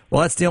saying,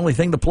 well, that's the only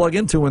thing to plug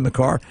into in the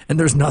car, and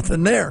there's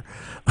nothing there.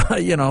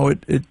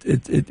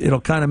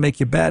 It'll kind of make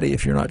you batty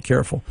if you're not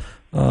careful.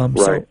 Right.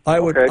 So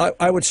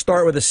I would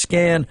start with a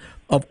scan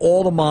of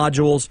all the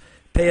modules.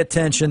 Pay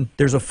attention.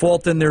 There's a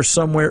fault in there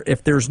somewhere.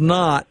 If there's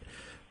not,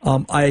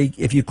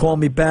 if you call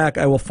me back,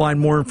 I will find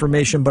more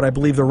information. But I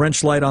believe the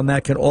wrench light on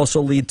that can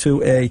also lead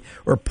to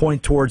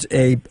point towards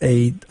a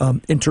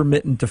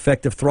intermittent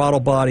defective throttle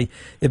body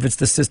if it's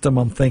the system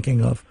I'm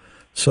thinking of.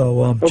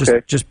 So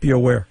just be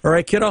aware. All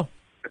right, kiddo.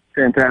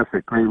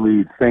 Fantastic. Great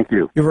lead. Thank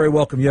you. You're very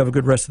welcome. You have a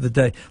good rest of the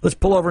day. Let's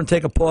pull over and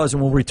take a pause,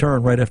 and we'll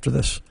return right after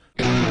this.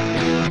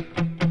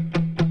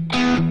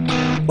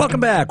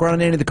 Welcome back. Ron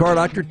Ananian, the Car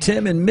Doctor.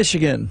 Tim in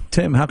Michigan.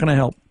 Tim, how can I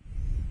help?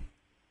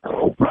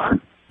 Hello,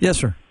 Ron. Yes,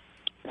 sir.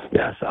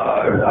 Yes,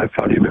 I've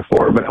told you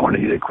before, but I want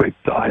to get a quick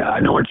thought. I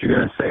know what you're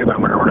going to say, but I'm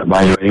going to run it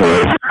by you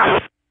anyway.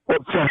 The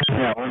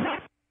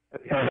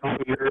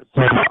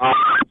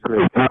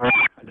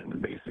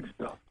basic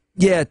stuff.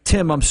 Yeah,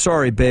 Tim, I'm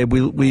sorry, babe.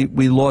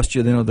 We lost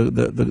you.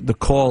 The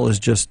call is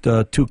just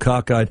too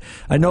cockeyed.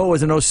 I know it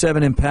was an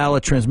 07 Impala,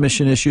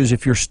 transmission issues.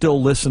 If you're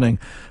still listening,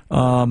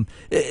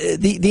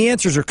 the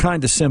answers are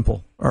kind of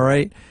simple. All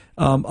right.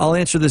 I'll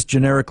answer this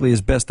generically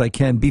as best I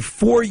can.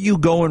 Before you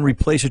go and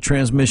replace a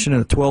transmission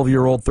in a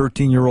 12-year-old,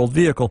 13-year-old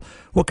vehicle,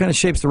 what kind of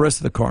shape's the rest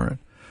of the car in?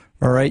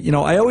 All right.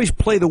 I always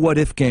play the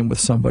what-if game with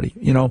somebody.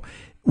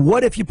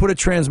 What if you put a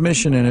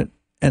transmission in it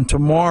and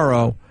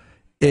tomorrow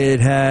it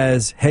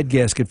has head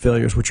gasket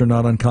failures, which are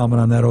not uncommon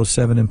on that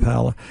 07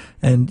 Impala?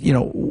 And,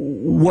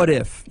 what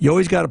if? You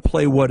always got to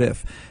play what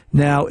if.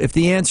 Now, if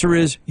the answer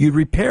is you'd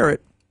repair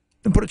it,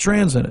 then put a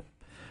trans in it.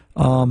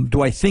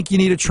 Do I think you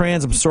need a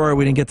trans? I'm sorry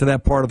we didn't get to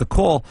that part of the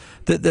call.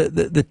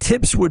 The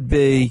tips would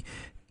be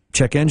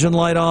check engine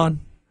light on,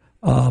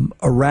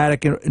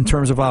 erratic in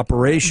terms of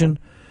operation,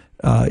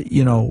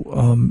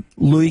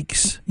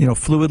 leaks,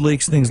 fluid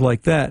leaks, things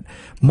like that.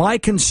 My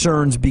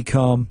concerns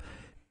become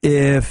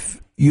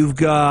if you've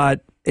got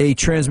a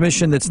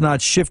transmission that's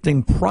not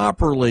shifting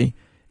properly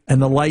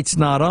and the light's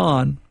not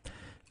on,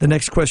 the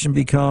next question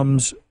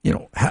becomes,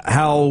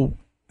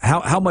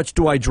 how much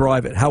do I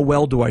drive it? How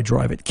well do I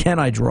drive it? Can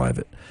I drive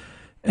it?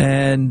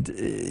 And,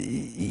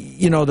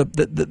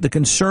 the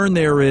concern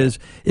there is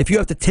if you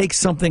have to take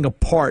something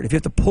apart, if you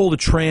have to pull the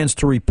trans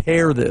to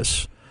repair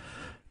this,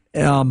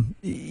 you're going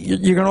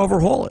to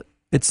overhaul it.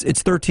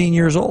 It's 13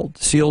 years old.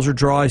 Seals are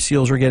dry.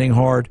 Seals are getting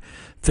hard.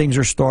 Things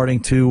are starting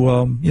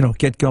to,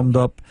 get gummed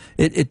up.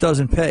 It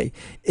doesn't pay.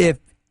 If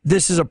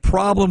this is a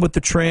problem with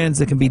the trans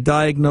that can be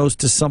diagnosed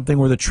to something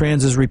where the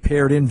trans is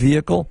repaired in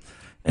vehicle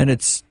and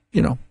it's,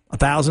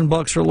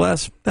 $1,000 or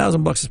less,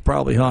 $1,000 is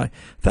probably high.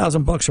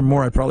 $1,000 or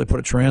more, I'd probably put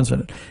a trans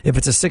in it. If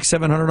it's a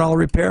 $600-700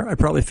 repair, I'd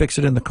probably fix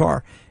it in the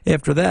car.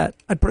 After that,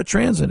 I'd put a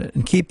trans in it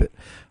and keep it.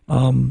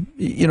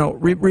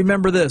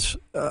 Remember this: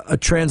 a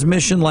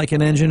transmission, like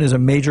an engine, is a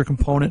major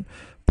component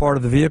part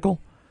of the vehicle,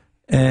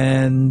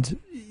 and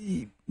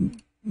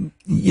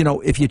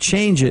if you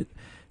change it,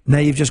 now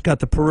you've just got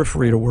the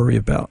periphery to worry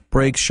about: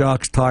 brakes,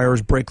 shocks,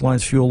 tires, brake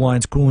lines, fuel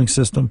lines, cooling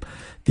system,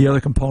 the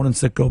other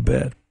components that go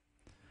bad.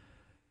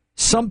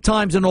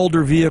 Sometimes an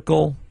older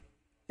vehicle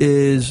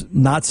is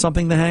not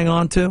something to hang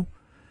on to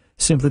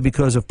simply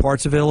because of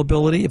parts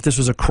availability. If this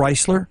was a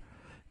Chrysler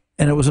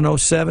and it was an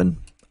 07,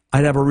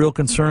 I'd have a real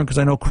concern because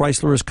I know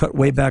Chrysler has cut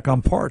way back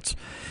on parts.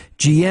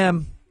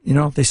 GM,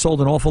 they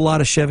sold an awful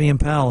lot of Chevy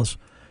Impalas.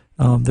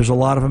 There's a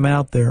lot of them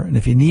out there, and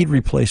if you need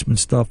replacement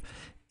stuff,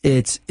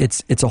 it's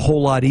a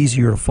whole lot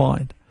easier to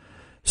find.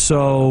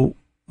 So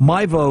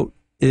my vote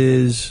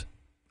is,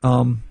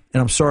 and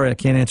I'm sorry I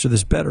can't answer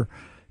this better,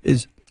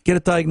 is get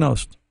it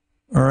diagnosed,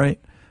 all right?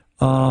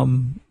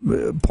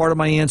 Part of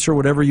my answer,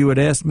 whatever you had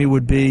asked me,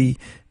 would be,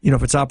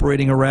 if it's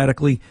operating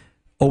erratically,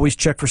 always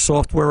check for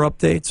software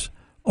updates.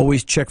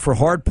 Always check for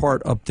hard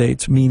part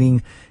updates,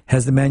 meaning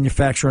has the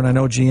manufacturer, and I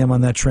know GM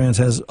on that Trans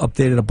has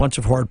updated a bunch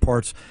of hard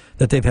parts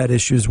that they've had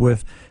issues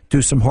with.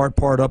 Do some hard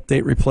part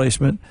update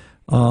replacement.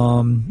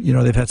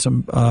 They've had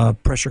some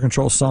pressure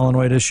control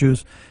solenoid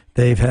issues.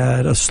 They've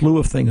had a slew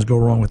of things go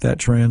wrong with that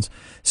Trans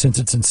since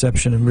its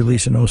inception and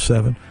release in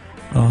 07.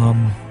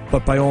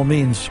 But by all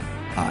means,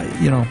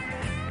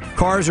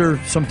 cars are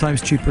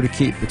sometimes cheaper to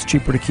keep. It's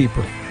cheaper to keep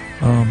her.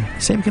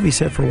 Same can be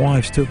said for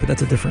wives too, but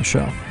that's a different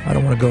show. I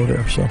don't want to go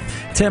there. So,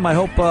 Tim, I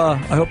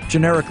hope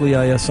generically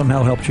I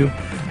somehow helped you.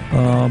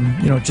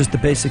 Just the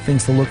basic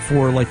things to look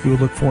for, like you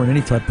would look for in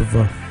any type of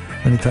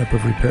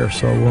repair.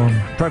 So,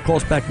 try to call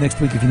us back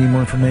next week if you need more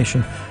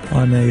information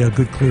on a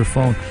good, clear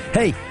phone.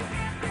 Hey,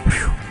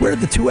 where did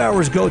the 2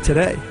 hours go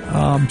today?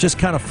 Just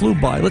kind of flew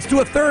by. Let's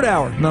do a third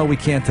hour. No, we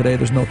can't today.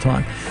 There's no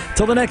time.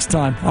 Till the next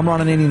time, I'm Ron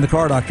Ananian, the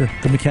Car Doctor.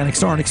 The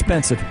mechanics aren't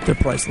expensive. They're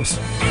priceless.